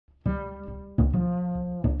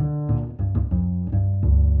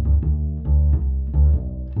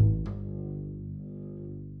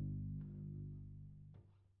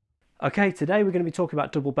Okay, today we're going to be talking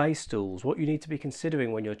about double bass stools, what you need to be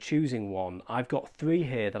considering when you're choosing one. I've got three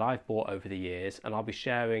here that I've bought over the years, and I'll be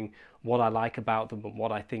sharing what I like about them and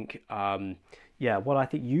what I think, what I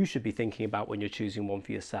think you should be thinking about when you're choosing one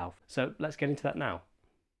for yourself. So let's get into that now.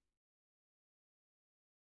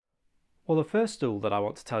 Well, the first stool that I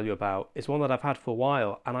want to tell you about is one that I've had for a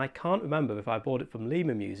while, and I can't remember if I bought it from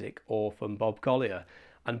Lima Music or from Bob Collier.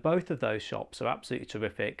 And both of those shops are absolutely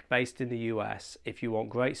terrific, based in the US. If you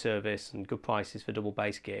want great service and good prices for double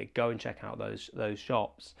bass gear, go and check out those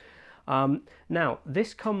shops. Now,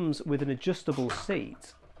 this comes with an adjustable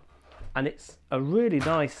seat, and it's a really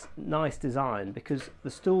nice design because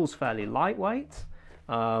the stool's fairly lightweight,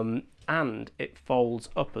 and it folds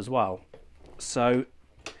up as well. So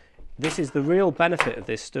this is the real benefit of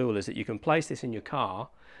this stool, is that you can place this in your car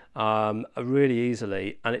really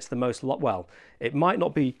easily, and it's the most well, it might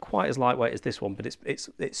not be quite as lightweight as this one, but it's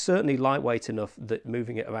certainly lightweight enough that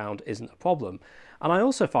moving it around isn't a problem. And I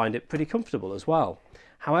also find it pretty comfortable as well.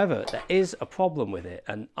 However, there is a problem with it,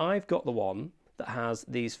 and I've got the one that has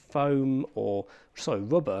these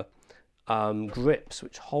rubber grips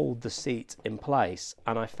which hold the seat in place,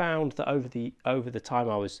 and I found that over the time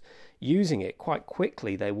I was using it, quite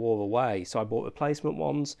quickly they wore away. So I bought replacement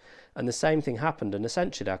ones, and the same thing happened, and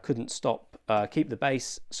essentially I couldn't keep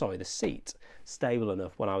the seat stable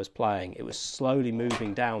enough when I was playing. It was slowly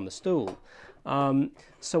moving down the stool.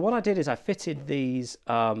 So what I did is I fitted these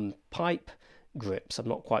pipe grips. I'm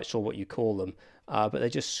not quite sure what you call them, but they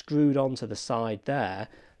just screwed onto the side there,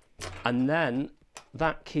 and then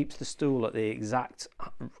that keeps the stool at the exact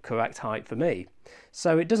correct height for me.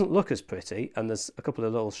 So it doesn't look as pretty, and there's a couple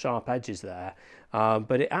of little sharp edges there,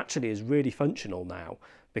 but it actually is really functional now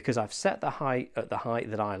because I've set the height at the height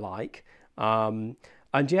that I like,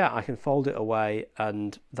 and yeah, I can fold it away,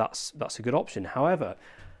 and that's a good option. However,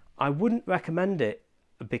 I wouldn't recommend it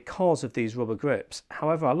because of these rubber grips.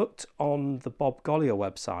 However, I looked on the Bob Collier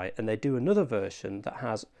website, and they do another version that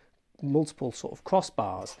has multiple sort of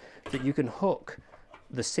crossbars that you can hook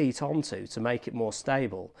the seat onto to make it more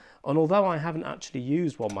stable. And although I haven't actually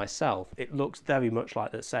used one myself, it looks very much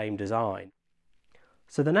like the same design.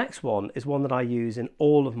 So the next one is one that I use in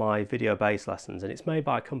all of my video bass lessons, and it's made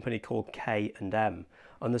by a company called K&M,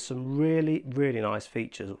 and there's some really nice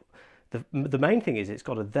features. The main thing is it's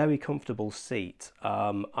got a very comfortable seat.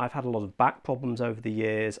 I've had a lot of back problems over the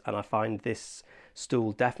years, and I find this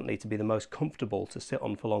stool definitely to be the most comfortable to sit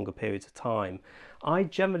on for longer periods of time. I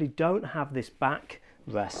generally don't have this back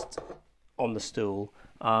rest on the stool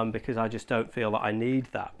because I just don't feel that I need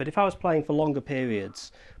that. But if I was playing for longer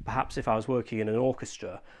periods, perhaps if I was working in an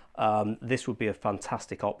orchestra, this would be a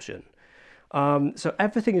fantastic option. So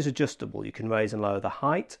everything is adjustable. You can raise and lower the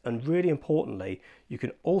height, and really importantly, you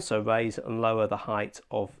can also raise and lower the height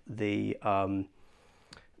of the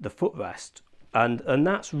footrest, and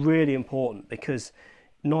that's really important because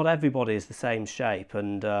not everybody is the same shape,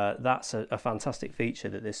 and that's a fantastic feature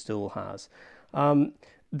that this stool has.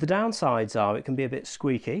 The downsides are it can be a bit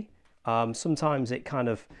squeaky. Sometimes it kind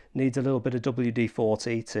of needs a little bit of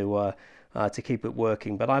WD-40 to keep it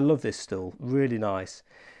working, but I love this stool, really nice.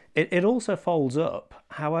 It also folds up.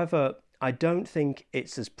 However, I don't think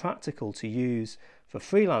it's as practical to use for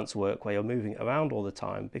freelance work where you're moving around all the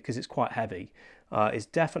time because it's quite heavy. It's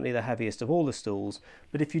definitely the heaviest of all the stools,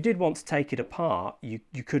 but if you did want to take it apart, you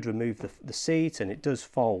could remove the seat, and it does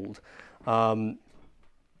fold.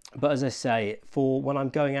 But as I say, for when I'm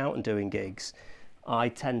going out and doing gigs, I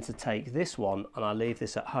tend to take this one and I leave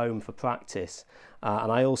this at home for practice.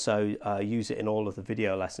 And I also use it in all of the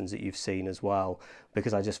video lessons that you've seen as well,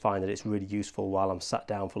 because I just find that it's really useful while I'm sat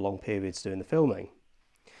down for long periods doing the filming.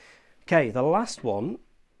 Okay, the last one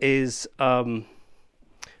is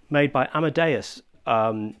made by Amadeus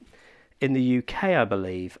in the UK, I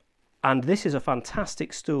believe. And this is a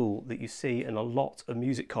fantastic stool that you see in a lot of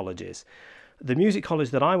music colleges. The music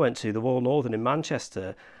college that I went to, the Royal Northern in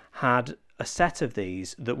Manchester, had a set of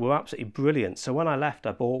these that were absolutely brilliant. So when I left,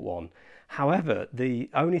 I bought one. However, the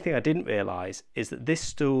only thing I didn't realise is that this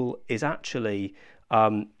stool is actually,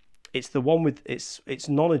 it's the one with, it's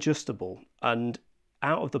non-adjustable, and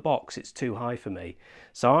out of the box it's too high for me.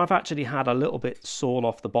 So I've actually had a little bit sawn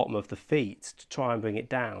off the bottom of the feet to try and bring it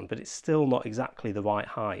down, but it's still not exactly the right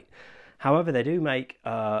height. However, they do make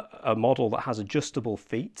a model that has adjustable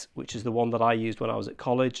feet, which is the one that I used when I was at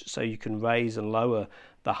college, so you can raise and lower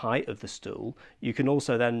the height of the stool. You can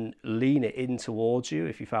also then lean it in towards you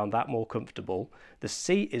if you found that more comfortable. The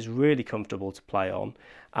seat is really comfortable to play on,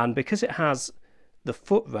 and because it has the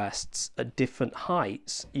footrests at different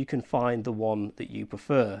heights, you can find the one that you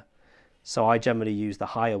prefer. So I generally use the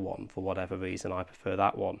higher one for whatever reason. I prefer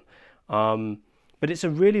that one. But it's a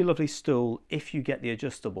really lovely stool if you get the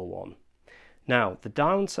adjustable one. Now, the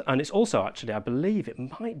downside, and it's also actually, I believe it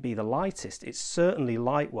might be the lightest. It's certainly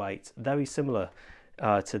lightweight, very similar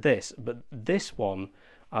to this, but this one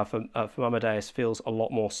from Amadeus feels a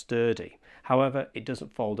lot more sturdy. However, it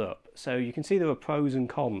doesn't fold up. So you can see there are pros and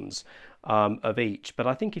cons of each, but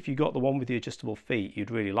I think if you got the one with the adjustable feet,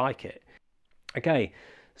 you'd really like it. Okay,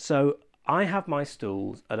 so I have my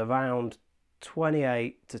stools at around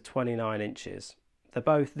 28 to 29 inches.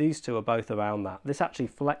 These two are both around that. This actually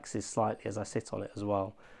flexes slightly as I sit on it as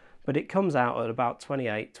well, but it comes out at about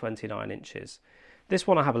 28, 29 inches. This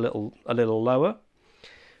one I have a little lower.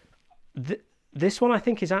 This one I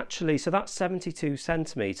think is actually, so that's 72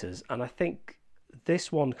 centimeters, and I think this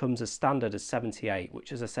one comes as standard as 78,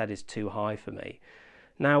 which as I said is too high for me.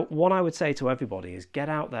 Now, what I would say to everybody is get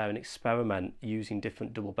out there and experiment using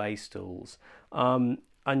different double bass stools, and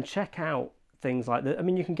check out things like that. I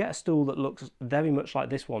mean, you can get a stool that looks very much like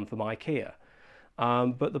this one from IKEA,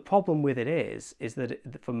 but the problem with it is that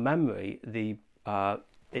from memory, the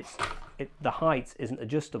height isn't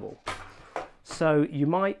adjustable. So you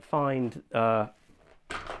might find,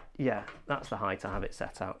 yeah, that's the height I have it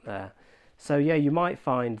set out there. So yeah, you might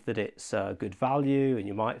find that it's good value, and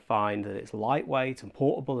you might find that it's lightweight and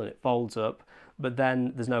portable and it folds up, but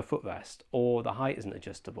then there's no footrest or the height isn't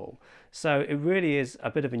adjustable. So it really is a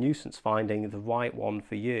bit of a nuisance finding the right one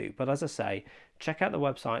for you. But as I say, check out the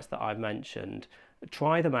websites that I've mentioned,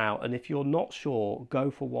 try them out, and if you're not sure, go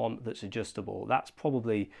for one that's adjustable. That's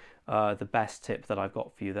probably the best tip that I've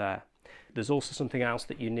got for you there. There's also something else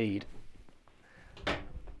that you need.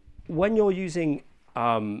 When you're using,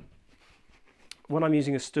 when I'm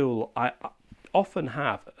using a stool, I often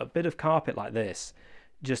have a bit of carpet like this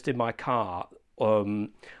just in my car, and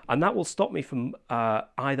that will stop me from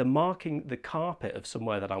either marking the carpet of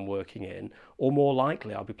somewhere that I'm working in, or more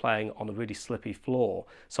likely I'll be playing on a really slippy floor.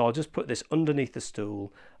 So I'll just put this underneath the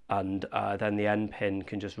stool, and then the end pin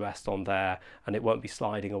can just rest on there and it won't be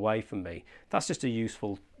sliding away from me. That's just a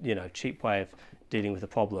useful, cheap way of dealing with the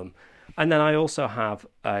problem. And then I also have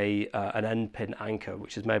an end pin anchor,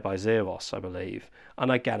 which is made by Xeros, I believe.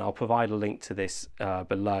 And again, I'll provide a link to this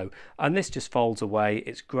below. And this just folds away.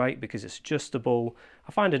 It's great because it's adjustable.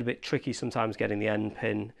 I find it a bit tricky sometimes getting the end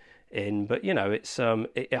pin in, but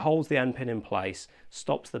it holds the end pin in place,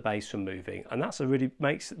 stops the bass from moving, and that's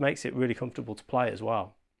makes it really comfortable to play as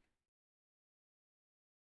well.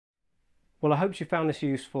 Well, I hope you found this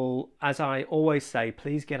useful. As I always say,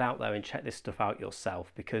 please get out there and check this stuff out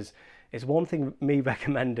yourself, because it's one thing me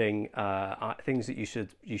recommending things that you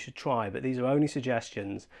should try, but these are only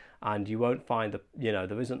suggestions, and you won't find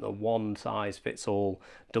there isn't the one size fits all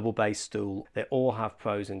double bass stool. They all have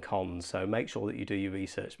pros and cons, so make sure that you do your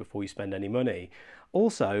research before you spend any money.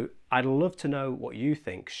 Also, I'd love to know what you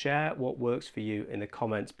think. Share what works for you in the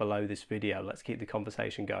comments below this video. Let's keep the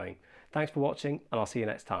conversation going. Thanks for watching, and I'll see you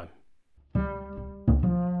next time.